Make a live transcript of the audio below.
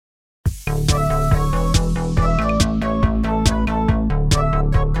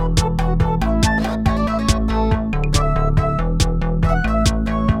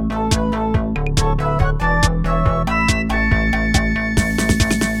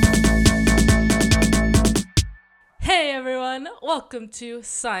welcome to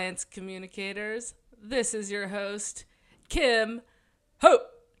Science Communicators. This is your host, Kim Hope.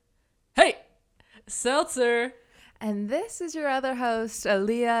 Hey, Seltzer. And this is your other host,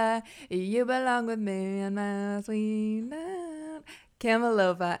 Aaliyah. You belong with me and my sweet love,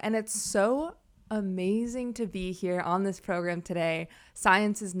 Kamalova. And it's so amazing to be here on this program today.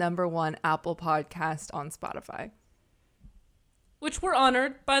 Science's #1 Apple podcast on Spotify. Which we're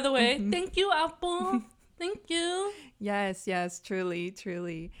honored, by the way. Thank you, Apple. Thank you. Yes,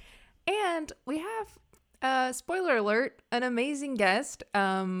 truly. And we have, spoiler alert, an amazing guest,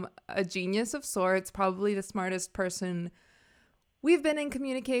 a genius of sorts, probably the smartest person we've been in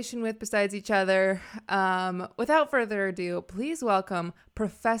communication with besides each other. Without further ado, please welcome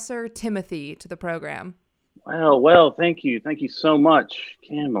Professor Timothy to the program. Well, thank you. Thank you so much,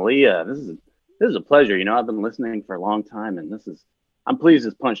 Kim, Aaliyah. This is a pleasure. You know, I've been listening for a long time, and I'm pleased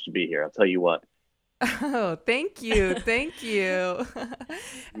as punch to be here. I'll tell you what. Oh, thank you.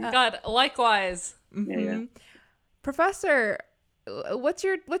 God, likewise. Yeah. Professor, what's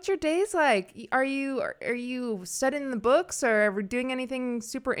your days like? Are you studying the books or are we doing anything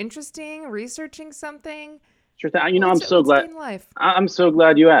super interesting, researching something? Sure thing. You know, I'm so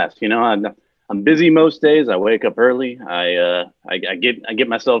glad you asked. You know, I'm busy most days. I wake up early. I get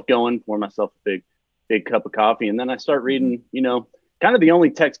myself going, pour myself a big cup of coffee, and then I start reading, you know, kind of the only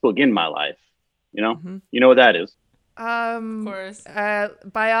textbook in my life. You know, you know what that is? Of course.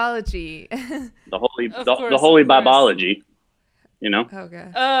 Biology. The holy Bibology. You know?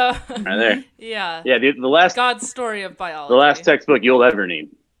 Okay. Right there. Yeah. Yeah, the last God's story of biology. The last textbook you'll ever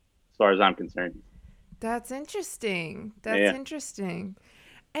need, as far as I'm concerned. That's interesting. Interesting.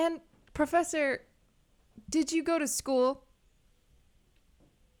 And Professor, did you go to school?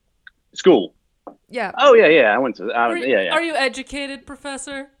 School. Yeah. Oh yeah. I went to. Are you educated,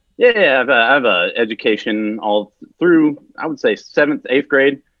 Professor? Yeah, I've a education all through, I would say 7th, 8th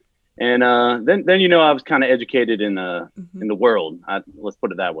grade, and then you know I was kind of educated in the world. Let's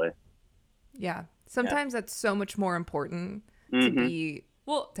put it that way. Yeah, sometimes that's so much more important to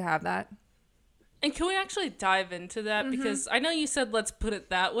have that. And can we actually dive into that? Because I know you said let's put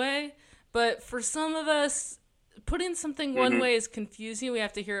it that way, but for some of us, putting something one way is confusing. We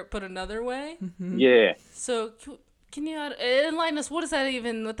have to hear it put another way. Yeah. So can you enlighten us? What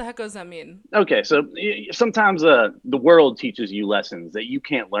the heck does that mean? Okay, so sometimes the world teaches you lessons that you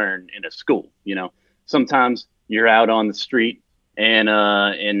can't learn in a school. You know, sometimes you're out on the street and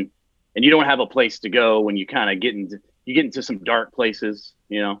you don't have a place to go when you kind of get into some dark places.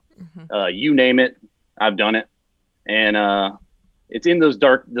 You know, you name it, I've done it, and it's in those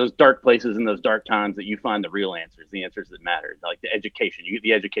dark places in those dark times that you find the real answers, the answers that matter, like the education. You get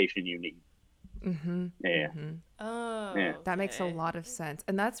the education you need. Yeah. Oh, yeah. That makes a lot of sense.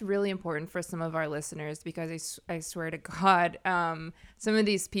 And that's really important for some of our listeners because I swear to God, some of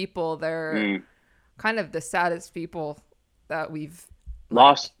these people, they're kind of the saddest people that we've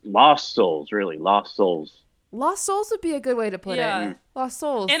lost souls, really. Lost souls. Lost souls would be a good way to put it. Lost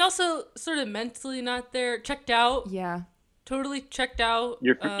souls. And also sort of mentally not there, checked out. Yeah. Totally checked out.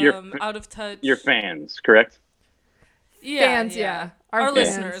 You're out of touch. Your fans, correct? Yeah, fans, yeah. Our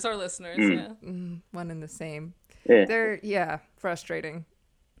listeners, yeah. One and the same. Yeah. They're frustrating.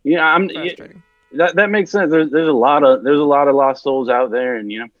 Yeah, frustrating. That makes sense. There's a lot of lost souls out there,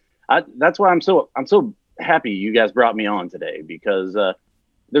 and you know, that's why I'm so happy you guys brought me on today, because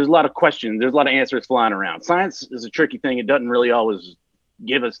there's a lot of questions, there's a lot of answers flying around. Science is a tricky thing. It doesn't really always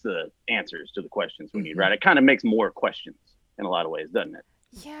give us the answers to the questions we need, right? It kind of makes more questions in a lot of ways, doesn't it?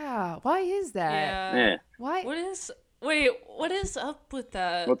 Yeah. Why is that? Yeah. Why? What is up with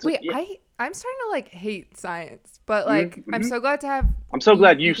that? I'm starting to like hate science, but like I'm so glad to have. I'm so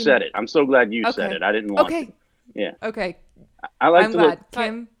glad you said it. I'm so glad you said it. I didn't want to. Yeah. Okay. I'm glad.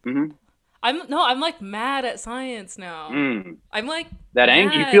 Kim. I'm like mad at science now. I'm like that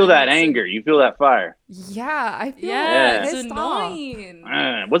anger. You feel that anger. You feel that fire. Yeah, I feel. Yeah, it's annoying.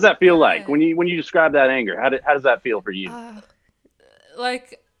 What's that feel like when you describe that anger? How does that feel for you?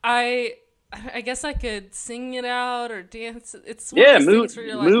 Like I guess I could sing it out or dance. It's one of those things where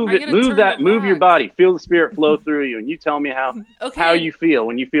you're like, move your body, feel the spirit flow through you, and you tell me how you feel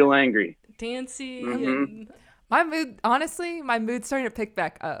when you feel angry. Dancing. My mood's starting to pick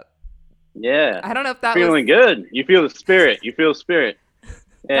back up. Yeah, I don't know if that feeling good. You feel the spirit.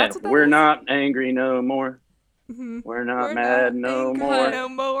 Yeah, we're not angry no more. We're not mad no more.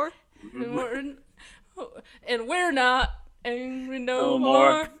 And we're not angry no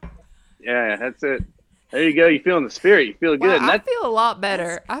more. Yeah, that's it. There you go. You feeling the spirit. You feel good. I feel a lot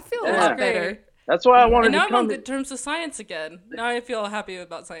better. That's why I wanted And now to I'm on come. good terms with science again. Now I feel happy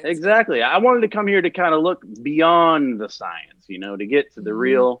about science. Exactly. I wanted to come here to kind of look beyond the science, to get to the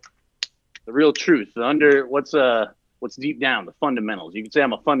real truth. What's deep down, the fundamentals. You could say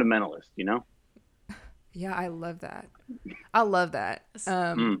I'm a fundamentalist. Yeah, I love that. I love that.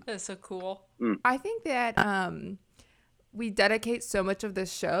 That's so cool. I think that we dedicate so much of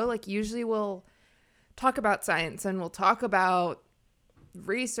this show. Like, usually we'll talk about science and we'll talk about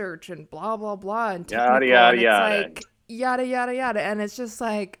research and blah blah blah and technical, Yada, and it's yada. like yada yada yada, and it's just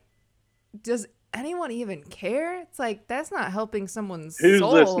like, does anyone even care? It's like, that's not helping someone's Who's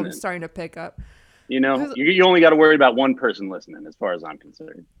soul. listening? I'm starting to pick up. You only got to worry about one person listening, as far as I'm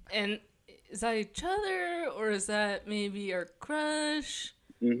concerned. And is that each other, or is that maybe our crush?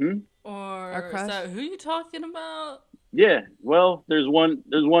 Mm-hmm. Or Our crush? is that who you talking about? Yeah. Well, there's one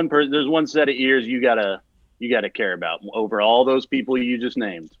person. There's one set of ears you gotta care about over all those people you just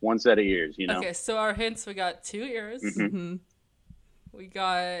named. One set of ears. Okay, so our hints: we got 2 ears. Mm-hmm. We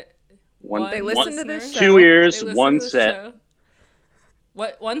got One. They listen to this show. 2 ears, They listen one to this set. show.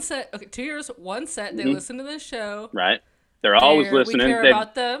 What, one set? Okay, 2 ears, one set. They Mhm. listen to this show. Right. They're always listening. We care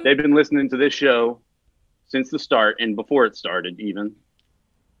about them. They've been listening to this show since the start and before it started, even.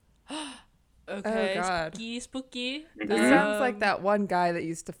 Okay, Oh, God. spooky. This sounds like that one guy that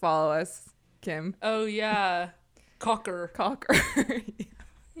used to follow us, Kim Oh yeah, Cocker. Cocker.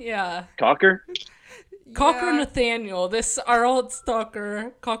 Yeah, Cocker. Cocker Yeah. Nathaniel. This our old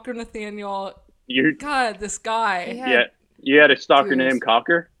stalker, Cocker Nathaniel. You God, this guy. Yeah. you had a stalker Dudes. named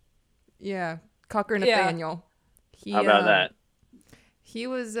Cocker. Yeah, Cocker Yeah. Nathaniel. He, How about that? He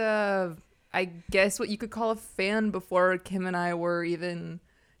was, I guess, what you could call a fan before Kim and I were even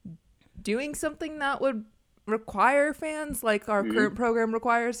doing something that would require fans, like our current program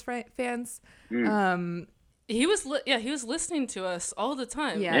requires fans. He was he was listening to us all the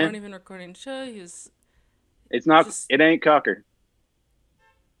time. Yeah. We weren't even recording the show. He was. It's not. Just- It ain't Cocker.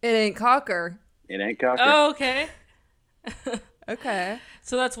 It ain't Cocker. It ain't Cocker. Oh, okay. Okay.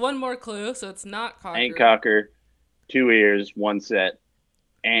 So that's one more clue. So it's not Cocker. Ain't Cocker. 2 ears, one set,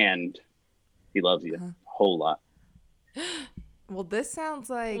 and he loves you a whole lot. Well, this sounds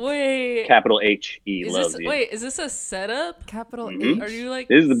like Wait. Capital H-E Is loves this you. wait? Is this a setup? capital Mhm. Are H. you like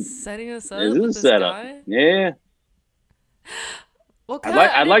This is the- setting us up This with is this a setup. guy? Yeah. Well,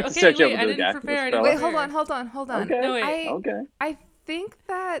 I'd like to set you up I with this didn't guy. prepare. I This didn't wait, fella. hold on. Okay. No, wait. Okay. I think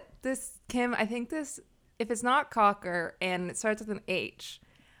that this, Kim, if it's not Cocker and it starts with an H,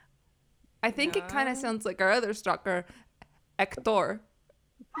 I think it kind of Yeah. sounds like our other stalker, Hector.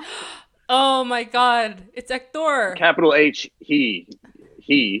 Oh my God! It's Hector. Capital H, he.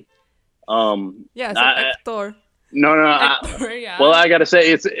 Yeah, so I- Hector. No. Hector, yeah. Well, I gotta say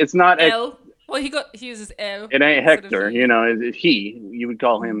it's not. L. Well, he uses L. It ain't instead of Hector. he. It's he. You would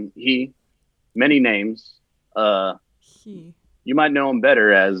call him he. Many names. He. You might know him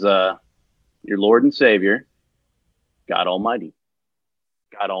better as your Lord and Savior, God Almighty.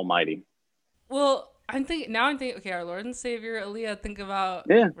 God Almighty. Well, I'm thinking. Okay, our Lord and Savior, Aaliyah. Think about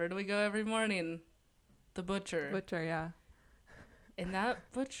where do we go every morning? The butcher. Butcher, yeah. And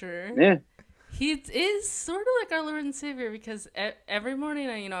that butcher. Yeah. He is sort of like our Lord and Savior because every morning,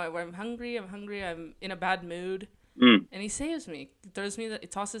 I'm hungry, I'm in a bad mood, Mm. and he saves me. He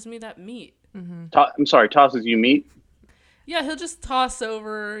tosses me that meat. I'm sorry. Tosses you meat. Yeah, he'll just toss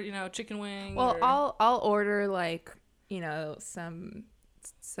over, chicken wing. Well, or... I'll order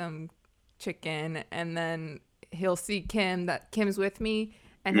some chicken, and then he'll see Kim's with me,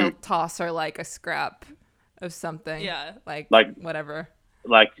 and he'll toss her like a scrap of something. Yeah. Like whatever.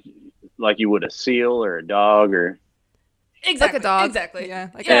 Like you would a seal or a dog or. Exactly. Like a dog. Exactly. Yeah,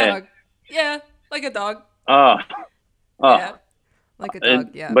 like Yeah. a dog. Yeah, like a dog. Oh. Yeah. Like a dog,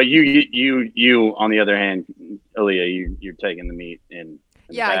 yeah. But you on the other hand, Aaliyah, you're taking the meat in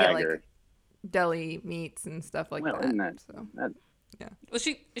a Yeah, I get bag like or, deli meats and stuff like well, that. isn't that, So that Well,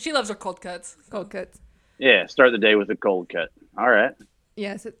 she loves her cold cuts. so- cold cuts. yeah, start the day with a cold cut. All right.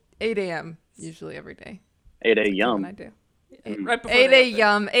 Yes, at 8 a.m. usually every day. 8 When I a.m. do. Right before 8 they open.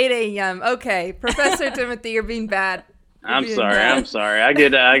 a.m. 8 a.m. Okay, Professor Timothy, you're being bad. I'm being sorry. bad. I'm sorry. I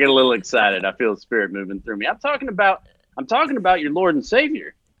get a little excited. I feel the spirit moving through me. I'm talking about your Lord and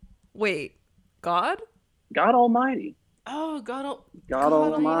Savior, Wait, God? God Almighty. Oh God! God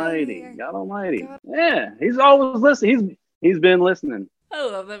Almighty. Almighty. God Almighty. God. Yeah, he's always listening. He's been listening. I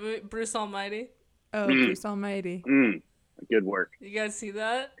love that movie, Bruce Almighty. Oh, Bruce Almighty. Good work. You guys see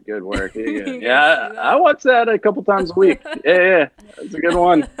that? Good work. Yeah, You guys yeah see that? I watch that a couple times a week. Yeah. That's a good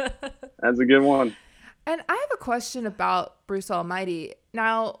one. That's a good one. And I have a question about Bruce Almighty.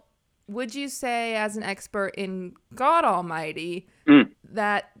 Now, would you say, as an expert in God Almighty,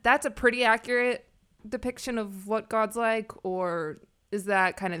 that that's a pretty accurate depiction of what God's like, or is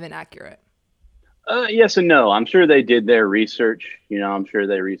that kind of inaccurate? Yes and no. I'm sure they did their research. I'm sure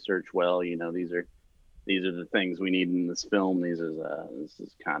they researched well. These are the things we need in this film. This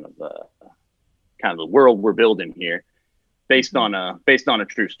is kind of the world we're building here, based on a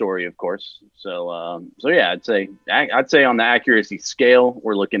true story, of course. So yeah, I'd say on the accuracy scale,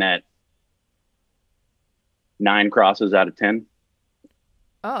 we're looking at 9 crosses out of 10.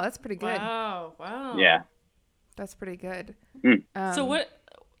 Oh, that's pretty good. Wow. Yeah. That's pretty good. So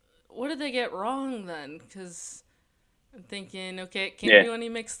what did they get wrong then? Because I'm thinking, okay, it can't be when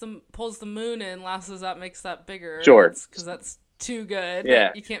he pulls the moon in, lassos that makes that bigger. Sure. Because that's too good.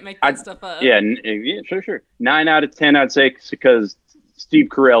 Yeah. You can't make that stuff up. Yeah, sure. 9 out of 10, I'd say, because Steve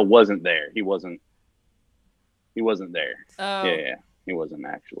Carell wasn't there. He wasn't there. Oh. Yeah. He wasn't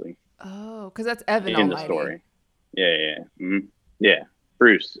actually. Oh, because that's Evan in Almighty. the story. Yeah. Mm-hmm. Yeah.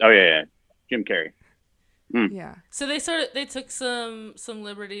 Bruce. Oh, yeah. Jim Carrey. Yeah. So they took some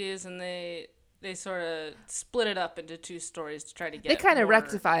liberties, and they sort of split it up into 2 stories to try to get. They kind of more...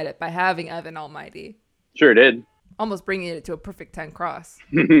 rectified it by having Evan Almighty. Sure did. Almost bringing it to a perfect 10 cross.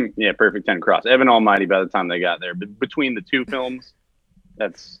 Yeah, perfect 10 cross. Evan Almighty, by the time they got there, but between the 2 films,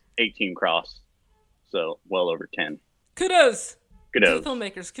 that's 18 cross. So well over 10. Kudos. To Kudos. the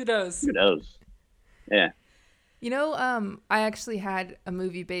filmmakers. Kudos. Kudos. Yeah. I actually had a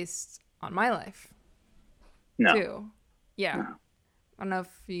movie based on my life. No. Too. Yeah. No. I don't know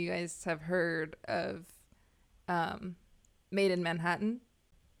if you guys have heard of Made in Manhattan.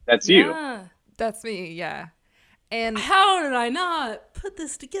 That's you. Yeah. That's me, yeah. And How did I not put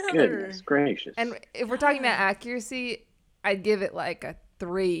this together? Goodness gracious. and if we're talking about accuracy, I'd give it like a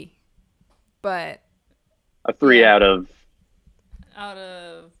 3. But A 3 out of Out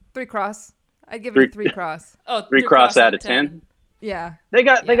of 3 cross. I'd give it a 3 cross. 3 cross out of 10. Yeah. They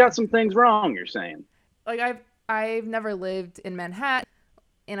got some things wrong, you're saying. Like I've never lived in Manhattan,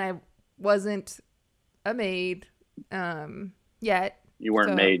 and I wasn't a maid yet. You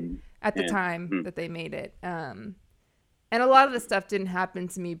weren't made at the time that they made it. And a lot of the stuff didn't happen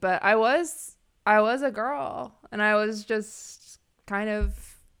to me, but I was a girl, and I was just kind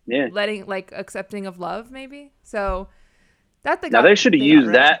of accepting of love, maybe. So they should have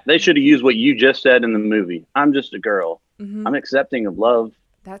used that. They should have used what you just said in the movie. I'm just a girl. Mm-hmm. I'm accepting of love.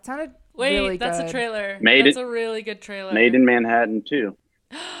 That sounded Wait, really that's good. a trailer. Made that's it, a really good trailer. Made in Manhattan too.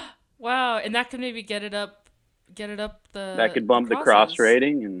 Wow, and that could maybe get it up the. That could bump the cross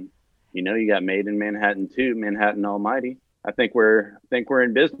rating, and you got Made in Manhattan too. Manhattan Almighty. I think we're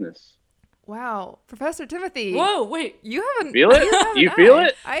in business. Wow, Professor Timothy. Whoa, wait, you haven't feel it? You feel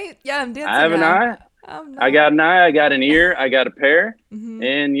it? I'm dancing. I have an eye. I got an eye. I got an ear. I got a pair,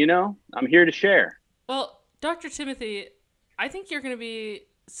 and I'm here to share. Well, Dr. Timothy, I think you're going to be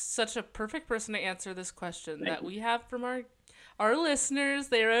such a perfect person to answer this question that we have from our listeners.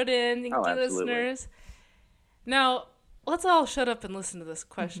 They wrote in. Thank you, listeners. Now, let's all shut up and listen to this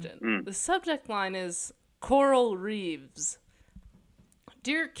question. The subject line is Coral Reeves.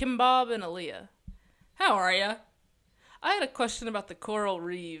 Dear Kimbob and Aaliyah, how are ya? I had a question about the coral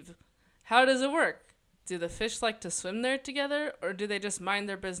reef. How does it work? Do the fish like to swim there together, or do they just mind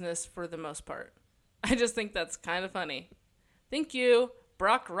their business for the most part? I just think that's kind of funny. Thank you,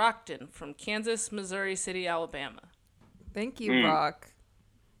 Brock Rockton from Kansas, Missouri City, Alabama. Thank you, Brock.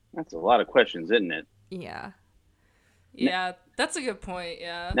 That's a lot of questions, isn't it? Yeah. Yeah, that's a good point,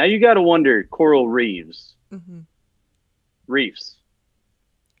 yeah. Now you got to wonder, coral reefs. Reefs.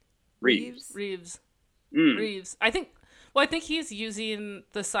 Reeves. I think he's using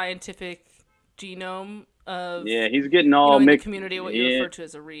the scientific genome of he's getting all in mixed. The community, what you refer to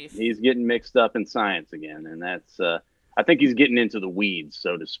as a reef. He's getting mixed up in science again, and that's I think he's getting into the weeds,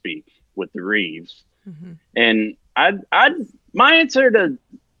 so to speak, with the reefs. And my answer to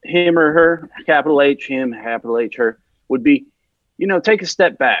him or her, capital H him, capital H her, would be, take a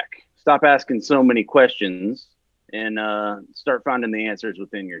step back, stop asking so many questions, and start finding the answers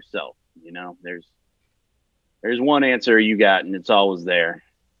within yourself. There's one answer you got, and it's always there,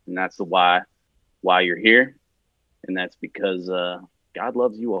 and that's the why you're here, and that's because God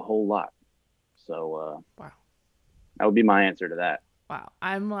loves you a whole lot. So wow, that would be my answer to that. Wow,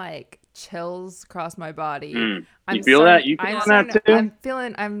 I'm like chills across my body. You feel that? You feel that too?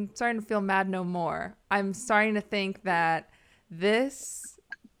 I'm starting to feel mad no more. I'm starting to think that this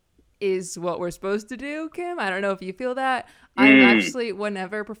is what we're supposed to do, Kim. I don't know if you feel that. I'm actually,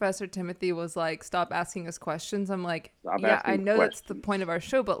 whenever Professor Timothy was like, stop asking us questions, I'm like, I know that's the point of our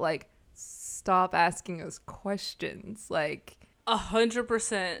show, but like, stop asking us questions. Like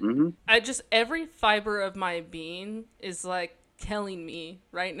 100%. I just, every fiber of my being is like telling me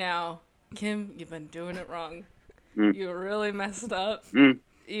right now, Kim, you've been doing it wrong. Mm. You really messed up. Mm.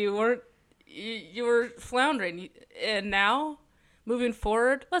 You were floundering. And now, moving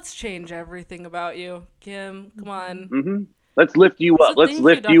forward, let's change everything about you. Kim, come on. Mm-hmm. Let's lift you up. Let's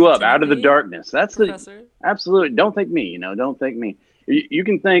lift you up out of the darkness. That's Professor. Absolutely. Don't thank me. Don't thank me. You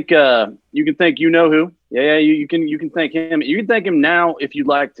can thank you know who. Yeah. You can thank him. You can thank him now if you'd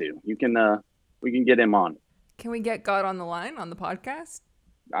like to. We can get him on. Can we get God on the line on the podcast?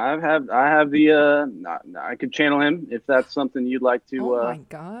 I have I could channel him if that's something you'd like to. Oh my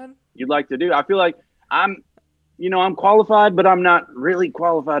God. You'd like to do. I feel like I'm qualified, but I'm not really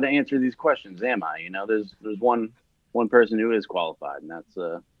qualified to answer these questions, am I? There's one person who is qualified, and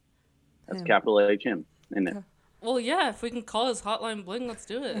that's capital H him, isn't it? Well, yeah. If we can call his hotline bling, let's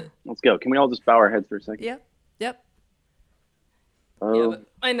do it. Let's go. Can we all just bow our heads for a second? Yep. Oh. Yeah, but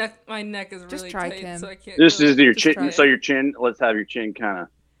my neck is really tight, Kim. So I can't. This is your chin. So your chin. Let's have your chin kind of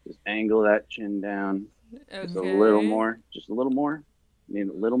just angle that chin down. Okay. Just a little more. Just a little more. Need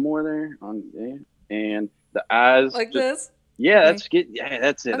a little more there on there, and the eyes like this. Yeah, that's good. Yeah,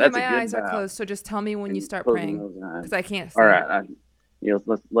 that's it. Okay, that's my a good eyes bow. are closed, so just tell me when you start praying, because I can't see. All right,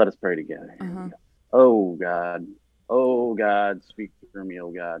 let us pray together. Oh God, speak through me.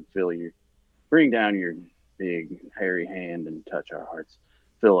 Oh God, bring down your big hairy hand and touch our hearts.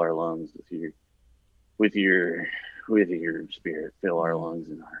 Fill our lungs with your spirit. Fill our lungs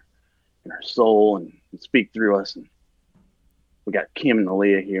in our soul and speak through us. And we got Kim and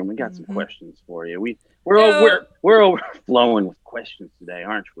Aaliyah here, and we got some questions for you. We're overflowing with questions today,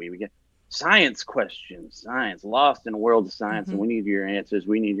 aren't we? We get science questions, lost in a world of science, and we need your answers.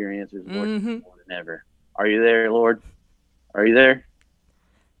 We need your answers more than ever. Are you there, Lord? Are you there?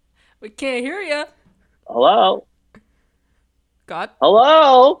 We can't hear you. Hello? God?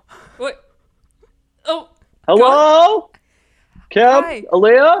 Hello? What? Oh. Hello? Kim? Hi.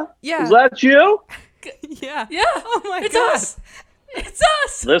 Aaliyah? Yeah. Is that you? Yeah. Yeah. Oh my it's God. Us. It's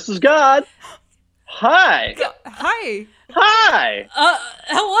us. This is God. Hi. Hi. Hi.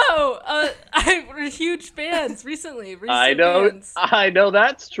 Hello. We're huge fans recently. I know. Fans. I know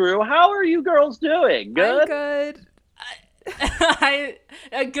that's true. How are you girls doing? Good. I'm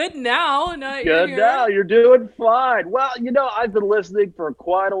good. Good now. Good now. You're doing fine. Well, I've been listening for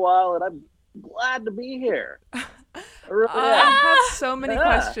quite a while, and I'm glad to be here. I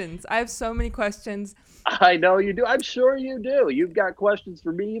have so many questions. I know you do. I'm sure you do. You've got questions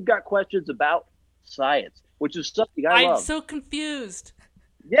for me. You've got questions about science, which is something I love. I'm so confused.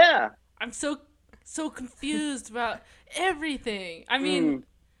 Yeah. I'm so confused about everything. I mean,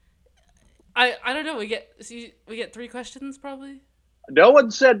 I don't know. We get 3 questions probably. No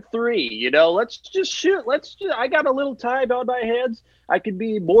one said 3. Let's just shoot. I got a little time on my hands. I can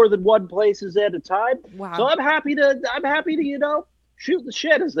be more than one places at a time. Wow. So I'm happy to shoot the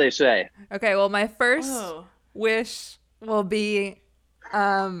shit, as they say. Okay. Well, my first wish will be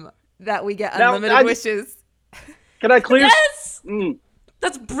that we get unlimited wishes. Can I clear? Yes.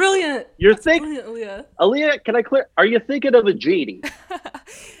 That's brilliant. That's brilliant, Aaliyah. Aaliyah, can I clear? Are you thinking of a genie?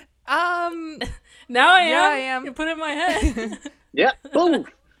 Now I am. Yeah, I am. You put it in my head. Yeah. Boom.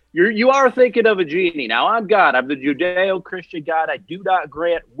 You are thinking of a genie. Now I'm God. I'm the Judeo-Christian God. I do not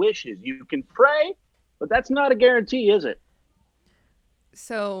grant wishes. You can pray, but that's not a guarantee, is it?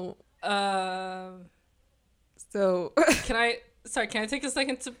 So. Can I take a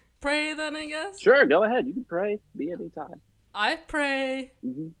second to pray then, I guess? Sure, go ahead. You can pray. Be any time. I pray.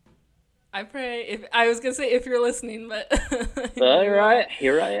 Mm-hmm. I pray. I was going to say if you're listening, but... All right.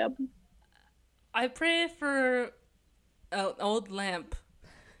 Here I am. I pray for an old lamp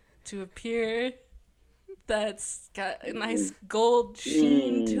to appear that's got a nice gold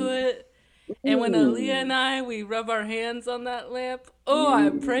sheen to it. And when Aaliyah and we rub our hands on that lamp,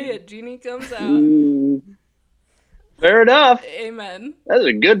 I pray a genie comes out. Fair enough. Amen. That's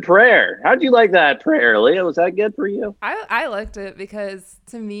a good prayer. How'd you like that prayer, Aaliyah? Was that good for you? I liked it because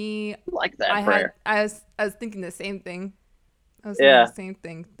to me, I like that prayer. I was thinking the same thing. I was thinking the same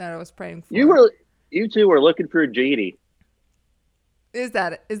thing that I was praying for. You two were looking for a genie. Is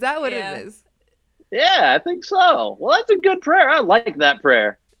that what it is? Yeah, I think so. Well, that's a good prayer. I like that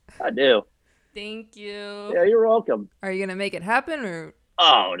prayer. I do. Thank you. Yeah, you're welcome. Are you gonna make it happen or?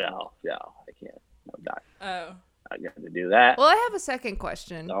 Oh no, I can't. No, not. Oh. I got to do that. Well, I have a second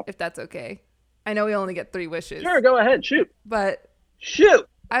question, if that's okay. I know we only get 3 wishes. Sure, go ahead, shoot. But shoot.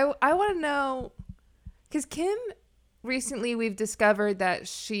 I want to know, because Kim, recently we've discovered that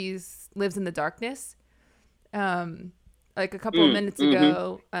she's lives in the darkness. Like a couple of minutes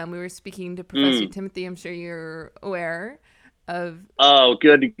ago, we were speaking to Professor Timothy. I'm sure you're aware of. Oh,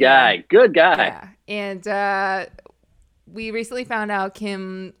 good guy. Good guy. Yeah, and we recently found out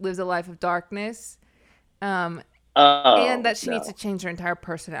Kim lives a life of darkness, and that she needs to change her entire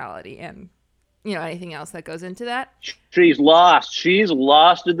personality and, you know, anything else that goes into that. She's lost. She's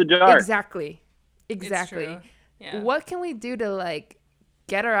lost in the dark. Exactly. Yeah. What can we do to, like,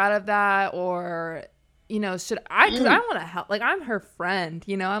 get her out of that? Or, you know, should I, because I want to help. Like, I'm her friend,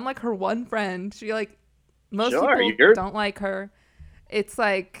 you know, I'm like her one friend. She, like, most people don't like her. It's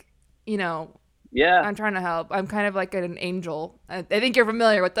like, you know, yeah, I'm trying to help. I'm kind of like an angel. I think you're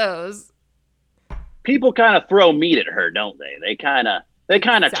familiar with those. People kind of throw meat at her, don't they? They kind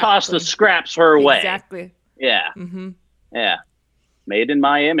of toss the scraps her way. Exactly. Yeah. Mm-hmm. Yeah. Made in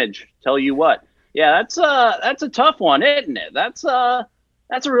my image. Tell you what. Yeah, that's a tough one, isn't it? That's a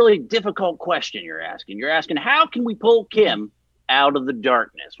really difficult question you're asking. You're asking, how can we pull Kim out of the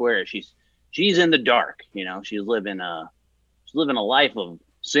darkness? Where she's in the dark, you know, she's living a life of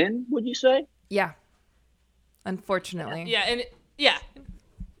sin, would you say? Yeah. Unfortunately. Yeah, and yeah,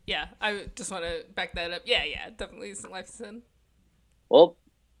 I just want to back that up. Yeah, definitely some life of sin. Well,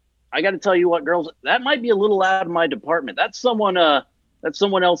 I got to tell you what, girls, that might be a little out of my department. That's someone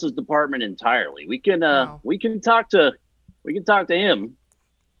else's department entirely. We can talk to him,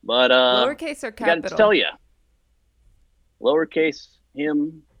 but lowercase or capital? I got to tell you, lowercase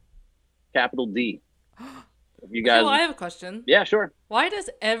him, capital D. You guys. Well, I have a question. Yeah, sure. Why does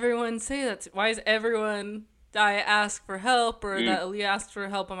everyone say that? Why is everyone that I ask for help or that Aaliyah asks for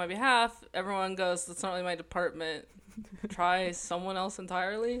help on my behalf, everyone goes, that's not really my department. Try someone else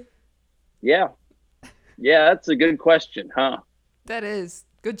entirely? Yeah, that's a good question, huh? That is.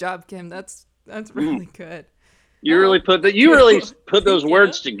 Good job, Kim. That's really good. You really put those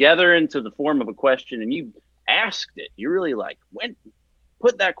words together into the form of a question, and you asked it. You really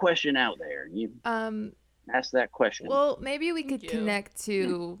put that question out there, and you ask that question. Well, maybe we could connect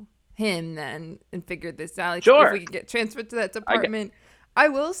to him then and figure this out. Like, sure. If we could get transferred to that department. I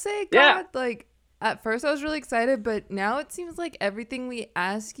will say, God, like, at first I was really excited, but now it seems like everything we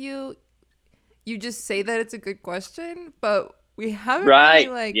ask you, you just say that it's a good question, but we haven't really,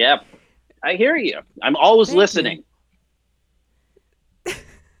 like... Yep. I hear you. I'm always listening.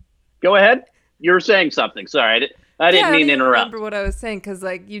 Go ahead. You were saying something. Sorry, I didn't mean to interrupt. I remember what I was saying, because,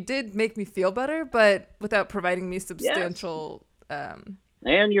 like, you did make me feel better, but without providing me substantial...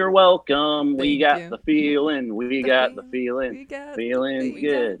 And you're welcome. We got the feeling. We got the feeling. Feeling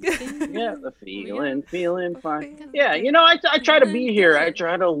good. Yeah, the feeling fine. Yeah, you know, I try to be here. I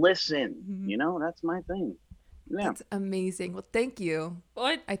try to listen. Mm-hmm. You know, that's my thing. Yeah. That's amazing. Well, thank you.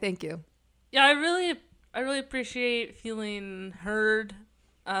 Well, I thank you. Yeah, I really appreciate feeling heard.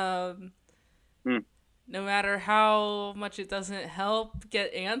 No matter how much it doesn't help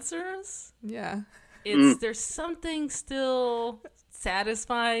get answers. Yeah. There's something still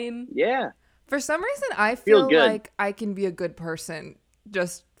satisfying. Yeah. For some reason, I feel like I can be a good person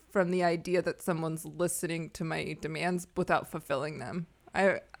just from the idea that someone's listening to my demands without fulfilling them.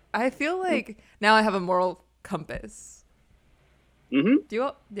 I feel like now I have a moral compass. Mm-hmm.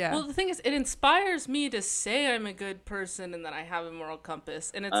 Well, the thing is, it inspires me to say I'm a good person and that I have a moral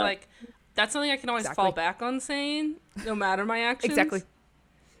compass. And it's like, that's something I can always fall back on saying, no matter my actions. Exactly.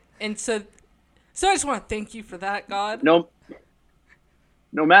 And so I just want to thank you for that, God.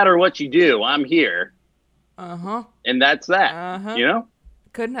 No matter what you do, I'm here. Uh-huh. And that's that. Uh-huh. You know?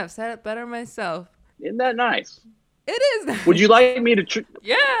 Couldn't have said it better myself. Isn't that nice? It is nice. Would you like me to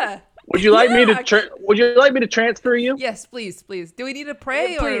Yeah. Would you like me to transfer you? Yes, please. Do we need to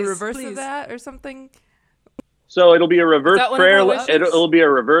pray or a reverse of that or something? So it'll be a reverse prayer. It'll be a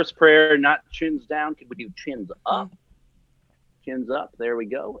reverse prayer, not chins down. Could we do chins up? Chins up. There we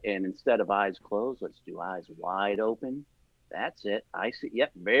go. And instead of eyes closed, let's do eyes wide open. That's it. I see.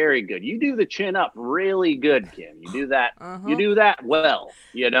 Yep. Very good. You do the chin up really good, Kim. You do that. You do that well,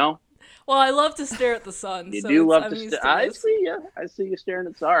 you know? Well, I love to stare at the sun. You do love to stare. I see you. I see you staring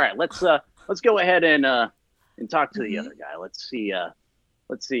at the sun. All right. Let's go ahead and talk to the other guy. Let's see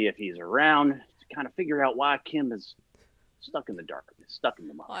if he's around to kind of figure out why Kim is stuck in the darkness, stuck in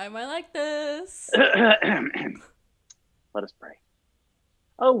the mud. Why am I like this? Let us pray.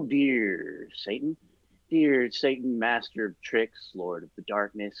 Oh, dear Satan, master of tricks, lord of the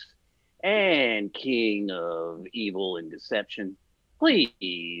darkness, and king of evil and deception,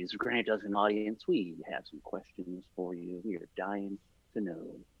 please grant us an audience. We have some questions for you. We are dying to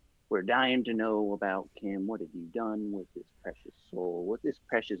know. We're dying to know about Kim. What have you done with this precious soul, with this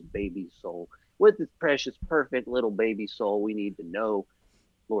precious baby soul, with this precious, perfect little baby soul? We need to know.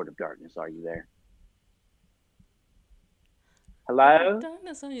 Lord of Darkness, are you there? Hello? Lord of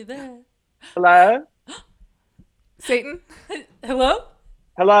Darkness, are you there? Hello? Satan? Hello?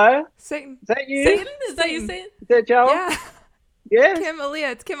 Hello? Satan. Is that you? Satan? Is that you, Satan? Is that y'all? Yeah. Yes. Kim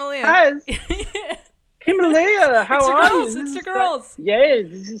Aaliyah. It's Kim Aaliyah. Hi, Kim Aaliyah. How are you? It's your girls. Yeah,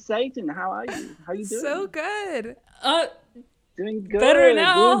 this is Satan. How are you? How you doing? So good. Doing good. Better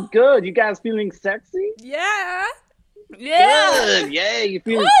now. Doing good. You guys feeling sexy? Yeah. Yeah. Good. Yeah, you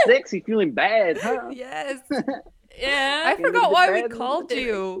feeling sexy, feeling bad, huh? Yes. Yeah. I forgot why we bad called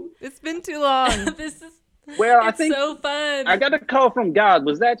you. It's been too long. This is Well, I it's think so fun. I got a call from God.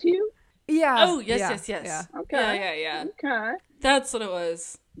 Was that you? Yeah. Oh, yes, yeah, yes, yes. Yeah. Okay. Yeah. Okay. That's what it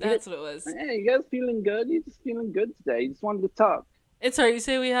was. That's what it was. Hey, you guys feeling good? You just feeling good today? You just wanted to talk. It's sorry, you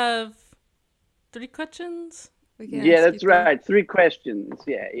say we have 3 questions? We can Yeah, ask that's you right. 3 questions.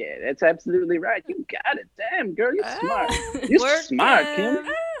 Yeah, that's absolutely right. You got it. Damn, girl, you're smart. You're Work smart, it. Kim.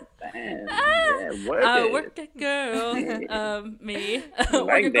 Damn. Yeah, Work it, girl. Me. like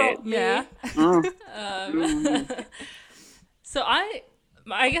Work it, girl. that. Me. Yeah. So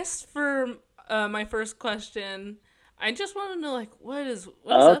I guess for my first question, I just want to know like what is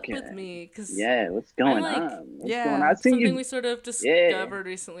up with me? Cause Yeah, what's going like- on? What's Yeah. going on? I seen something you. we sort of discovered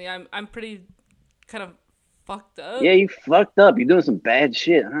recently. I'm pretty kind of fucked up. Yeah, you fucked up. You're doing some bad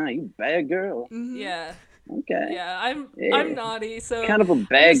shit, huh? You bad girl. Mhm. Yeah. Okay. Yeah. I'm Yeah. naughty. So Kind of a I'm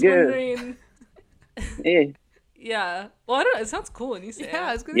bad just girl. wondering- Yeah. Yeah. Well, I don't know. It sounds cool when you say Yeah, I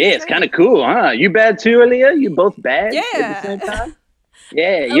it. was gonna Yeah, say. it's kind of cool, huh? You bad too, Aaliyah? You both bad at Yeah. the same time?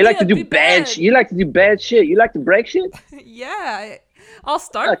 Yeah, you like to Aaliyah, do be bad bad. shit. You like to do bad shit. You like to break shit? Yeah. I'll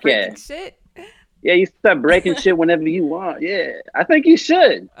start Okay. breaking shit. Yeah, you start breaking shit whenever you want. Yeah, I think you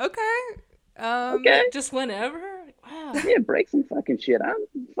should. Okay. Okay? Just whenever. Wow. Yeah, break some fucking shit.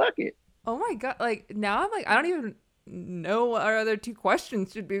 Fuck it. Oh my god. Like now I'm like I don't even know what our other 2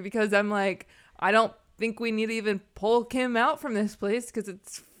 questions should be because I'm like I don't think we need to even pull Kim out from this place because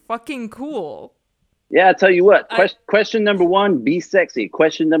it's fucking cool. Yeah, I tell you what. Question number 1, be sexy.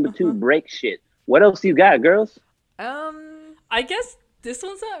 Question number 2, break shit. What else you got, girls? I guess this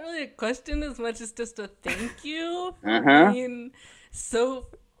one's not really a question as much as just a thank you. Uh-huh. Being so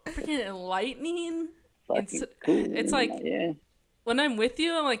freaking enlightening. Fucking cool. It's like yeah. when I'm with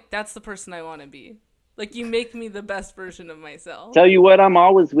you, I'm like, that's the person I want to be. Like you make me the best version of myself. Tell you what, I'm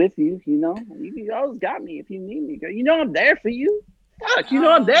always with you. You know, you always got me if you need me, girl. You know I'm there for you. Fuck, you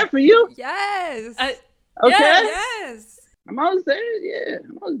know I'm there for you. Yes. Okay. Yes. I'm always there. Yeah,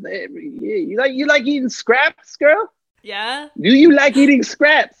 I'm always there every year. You like eating scraps, girl? Yeah. Do you like eating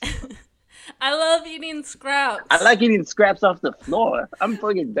scraps? I love eating scraps. I like eating scraps off the floor. I'm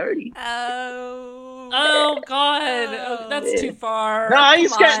fucking dirty. Oh God, oh, that's too far. No, you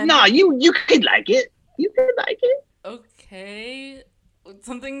Come scrap. on. No, you could like it. You could like it. Okay,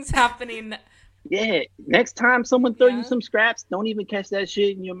 something's happening. Yeah. Next time someone throw Yeah. you some scraps, don't even catch that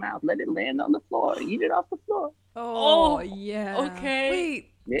shit in your mouth. Let it land on the floor. Eat it off the floor. Oh, Oh, yeah. okay.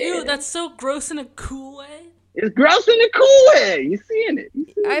 Wait. Yeah. Ew, that's so gross in a cool way. It's gross in a cool way. You seeing it? You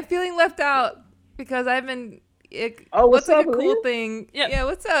see it? I'm feeling left out because I've been. Oh, what's like up, a cool Aaliyah? thing? Yeah. Yeah.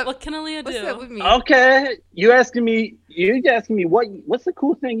 What's up? What can Aaliyah What's do? up with me? Okay, you asking me what's the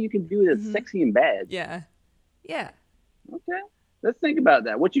cool thing you can do that's sexy and bad? Yeah. Yeah. Okay, let's think about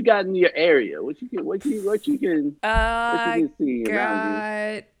that. What you got in your area? What you can I see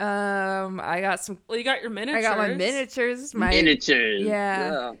around got I got some. Well, you got your I miniatures. got my miniatures. you? My Miniatures.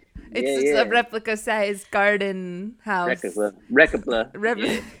 Yeah. It's Yeah, just yeah. a replica size garden house. Replica.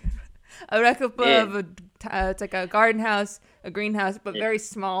 Repli- A replica Yeah. of it's like a garden house, a greenhouse, but very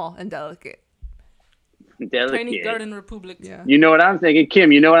small and delicate. Delicate. Tiny Garden Republic. Yeah. You know what I'm thinking,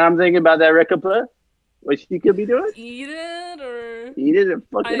 Kim? You know what I'm thinking about that replica? What she could be doing? Eat it or Eat it and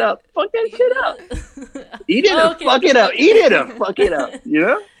fuck it up. Fuck that eat shit up. it? Eat it and Okay, fuck okay, it up. okay. Eat it and fuck it up. You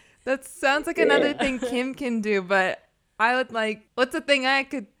know? That sounds like another Yeah. thing Kim can do, but I would like. What's a thing I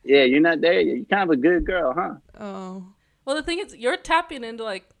could? Yeah, you're not there yet. You're kind of a good girl, huh? Oh. Well, the thing is, you're tapping into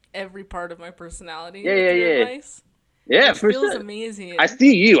like every part of my personality. Yeah, with yeah, your yeah. advice, Yeah, which for feels sure. amazing. I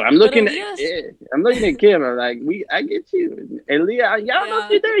see you. I'm looking at Aaliyah's- I'm looking at Kim. I'm like, I get you. Aaliyah, y'all know if Yeah.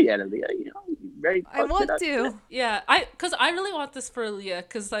 you're there yet, Aaliyah. You know, you very I want fucked it up. to. Yeah, because I really want this for Aaliyah,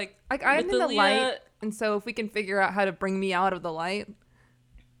 because like I'm with in the Aaliyah- light, and so if we can figure out how to bring me out of the light,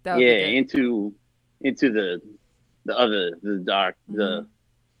 that would Yeah, be good. into the dark,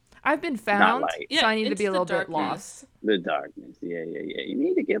 I've been found, light. so I need to into be a the little bit darkness. lost. the darkness. Yeah. You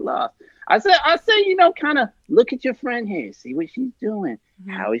need to get lost. I say, kind of look at your friend here, see what she's doing.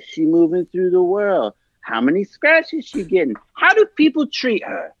 How is she moving through the world? How many scratches she getting? How do people treat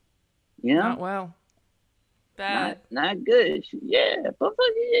her? You know, Not well. Bad. not good. But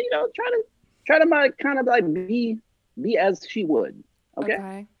try to kind of like be as she would. Okay.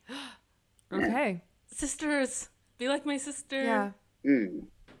 Okay. Okay. Sisters, be like my sister. Yeah. Mm.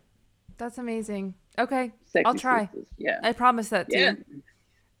 That's amazing. Okay, Sexy I'll try. sisters. Yeah. I promise that to Yeah. you.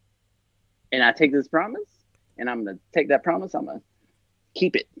 And I take this promise, and I'm gonna take that promise. I'm gonna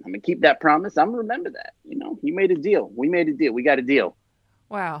keep it. I'm gonna keep that promise. I'm gonna remember that. You know, you made a deal. We made a deal. We got a deal.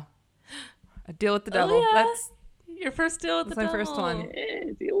 Wow. A deal with the Oh, devil. yeah. That's Your first deal with the my devil. first one.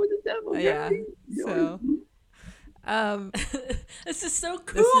 Yeah, deal with the devil. Yeah. girl. So This is so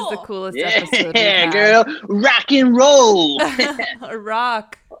cool. this is the coolest episode we've Yeah, had. girl, rock and roll. A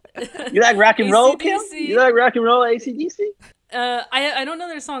rock. You like rock and roll, Kim? AC/DC. You like rock and roll, ACDC? I don't know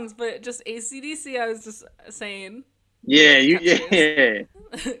their songs, but just AC/DC. I was just saying. Yeah, Catchphrase.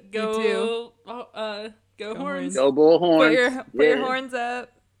 yeah. Go. Go horns. horns. Go bull horns. Put your horns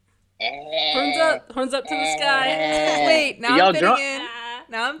up. Horns up to the sky. Wait, now Y'all I'm fitting drunk? in.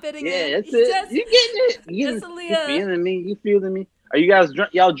 Now I'm fitting Yeah, in. that's it. Yes. You getting it? Yes, You Aaliyah. feeling me? You feeling me? Are you guys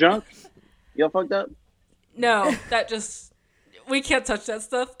drunk? Y'all drunk? Y'all fucked up? No, that just we can't touch that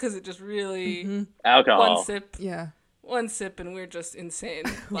stuff because it just really Alcohol. Yeah. one sip, and we're just insane.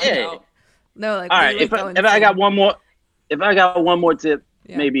 Yeah. Out. No, like All we right. would If go I got insane. if I got one more tip,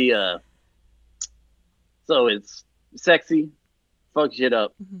 Yeah. maybe so it's sexy, fuck shit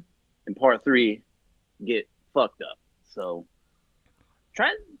up, and part 3, get fucked up. So try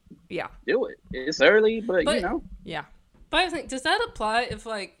and Yeah. do it. It's early, but you But- know. Yeah. But I think does that apply if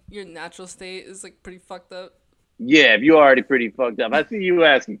like your natural state is like pretty fucked up? Yeah, if you're already pretty fucked up. I see you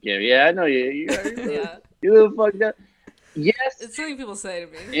asking, Kim. Yeah, I know you. Yeah, You a little fucked up. Yes. it's something people say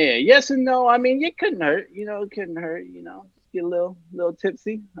to me. Yeah, yes and no. I mean, it couldn't hurt. You know, it couldn't hurt. You know, just get a little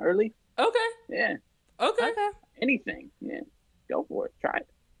tipsy early. Okay, Yeah, okay, Okay. anything. Yeah, go for it. Try it.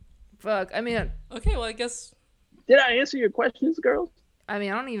 Fuck. I mean, well, I guess Did I answer your questions, girls? I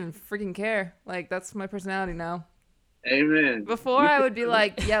don't even freaking care. Like, that's my personality now. Amen. Before I would be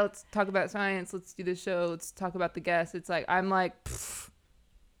like, yeah, let's talk about science. Let's do the show. Let's talk about the guests. It's like, I'm like,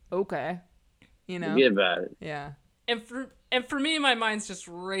 okay. You know? Forget about it. Yeah. and for me, my mind's just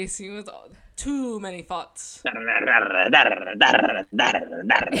racing with too many thoughts. You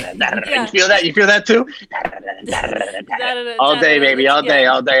feel that? You feel that too? All day, baby. All day.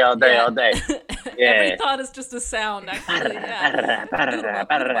 All day. All day. Yeah. All day. Yeah. Every thought is just a sound. Actually, yeah. Yeah,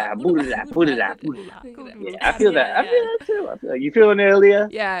 I feel that. I feel that too. I feel that. You feeling it, Leah?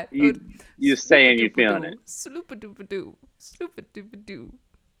 Yeah. You saying you feeling it? Sloopa-doopa-doo. Sloopa-doopa-doo.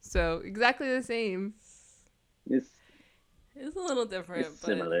 So, exactly the same. It's a little different, It's but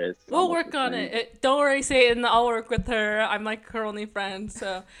similar. It's we'll almost work the on same. it. Don't worry, Satan. I'll work with her. I'm like her only friend,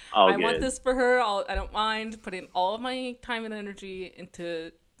 so All I want good. this for her. I don't mind putting all of my time and energy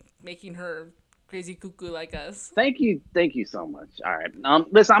into making her crazy cuckoo like us. Thank you so much. All right,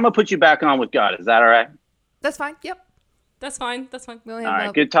 listen, I'm gonna put you back on with God. Is that all right? That's fine. Yep. That's fine. That's fine. We only All have right,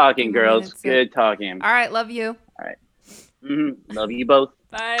 about good talking, 3 more girls. minutes, yeah. Good talking. All right. Love you. Love you both.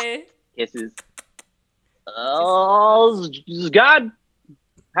 Bye. Kisses. Oh, God.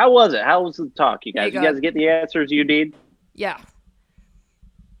 How was it? How was the talk, you guys? Hey, You guys God. get the answers you need? Yeah.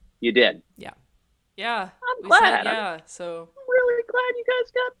 You did. Yeah. I'm we glad. said yeah. So I'm really glad you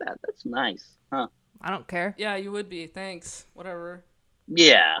guys got that. That's nice. Huh? I don't care. yeah, you would be. Thanks. Whatever.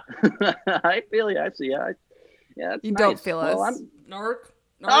 Yeah. I feel you. I see. Yeah, that's You nice. don't feel Well, us. Narc.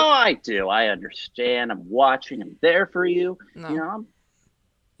 Oh, I do. I understand. I'm watching. I'm there for you. No. You know,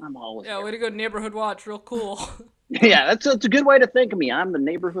 I'm always Yeah, there. way to go, neighborhood watch. Real cool. Yeah, that's a good way to think of me. I'm the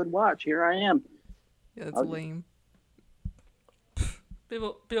neighborhood watch. Here I am. Yeah, that's Okay. lame.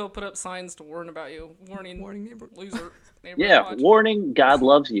 People put up signs to warn about you. Warning. Warning neighbor. Loser. Neighborhood Yeah, watch. warning, God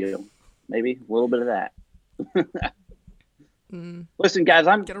loves you. Maybe a little bit of that. Listen, guys,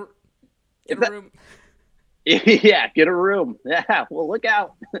 I'm Get a If that- room. yeah, get a room. Yeah, well, look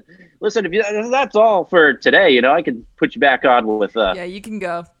out. Listen, if that's all for today, you know, I could put you back on with Yeah, you can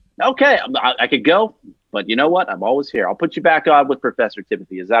go. okay, I could go, but you know what? I'm always here. I'll put you back on with Professor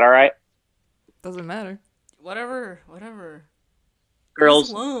Timothy. Is that all right? Doesn't matter. Whatever.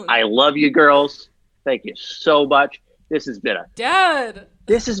 Girls, alone. I love you, girls. Thank you so much. This has been a Dad.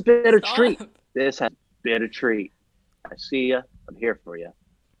 Stop. treat. This has been a treat. I see you. I'm here for you.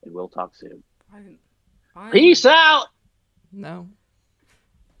 And we'll talk soon. Fine. Peace out. No.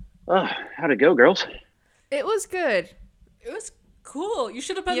 How'd it go, girls? It was good. It was cool. You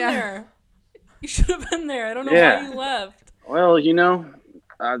should have been Yeah. there. You should have been there. I don't know Yeah. why you left. Well, you know,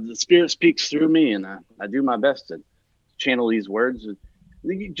 the spirit speaks through me, and I do my best to channel these words.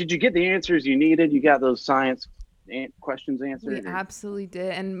 Did you get the answers you needed? You got those science questions answered? We absolutely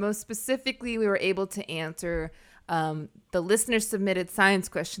did. And most specifically, we were able to answer the listener submitted science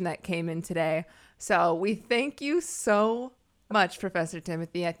question that came in today. So we thank you so much, Professor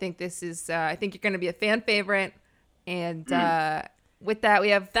Timothy. I think this is, I think you're going to be a fan favorite. And with that, we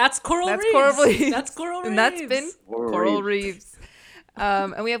have that's coral reefs. That's coral reefs. And that's been Coral Reefs.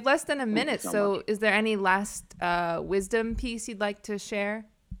 And we have less than a minute. So is there any last wisdom piece you'd like to share?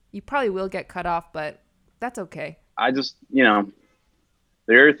 You probably will get cut off, but that's okay. I just, the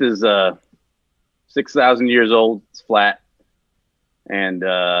Earth is 6,000 years old. It's flat. And,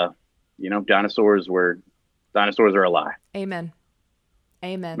 dinosaurs are a lie. Amen.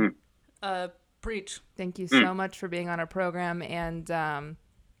 Preach. Thank you so much for being on our program. And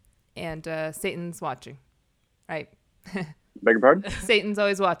Satan's watching. Right. Beg your pardon? Satan's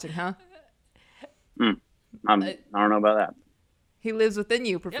always watching, huh? I don't know about that. He lives within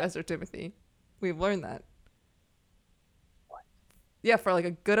you, Professor Timothy. We've learned that. Yeah, for like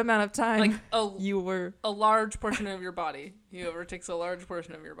a good amount of time. Like you were a large portion of your body. He overtakes a large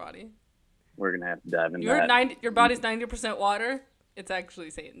portion of your body. We're gonna have to dive into that. Your body's 90% water. It's actually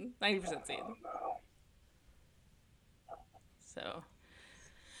Satan. 90% Satan. So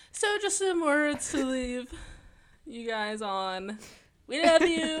just some words to leave you guys on. We love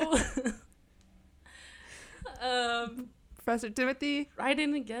you. Professor Timothy, write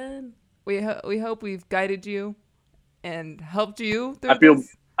in again. We hope we've guided you and helped you through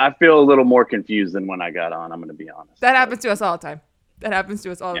this. I feel a little more confused than when I got on. I'm going to be honest. That happens to us all the time. The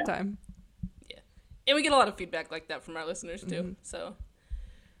time. Yeah, and we get a lot of feedback like that from our listeners too. Mm-hmm. So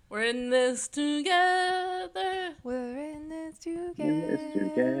we're in this together.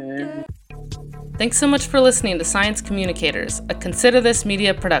 Thanks so much for listening to Science Communicators, a Consider This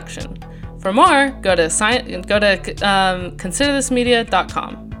Media production. For more, go to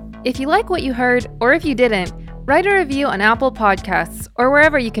considerthismedia.com. If you like what you heard, or if you didn't, write a review on Apple Podcasts or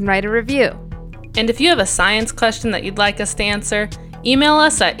wherever you can write a review. And if you have a science question that you'd like us to answer, email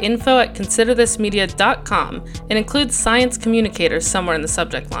us at info@considerthismedia.com and include Science Communicators somewhere in the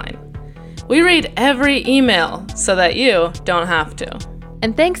subject line. We read every email so that you don't have to.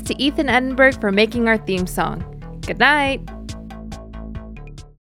 And thanks to Ethan Edinburgh for making our theme song. Good night.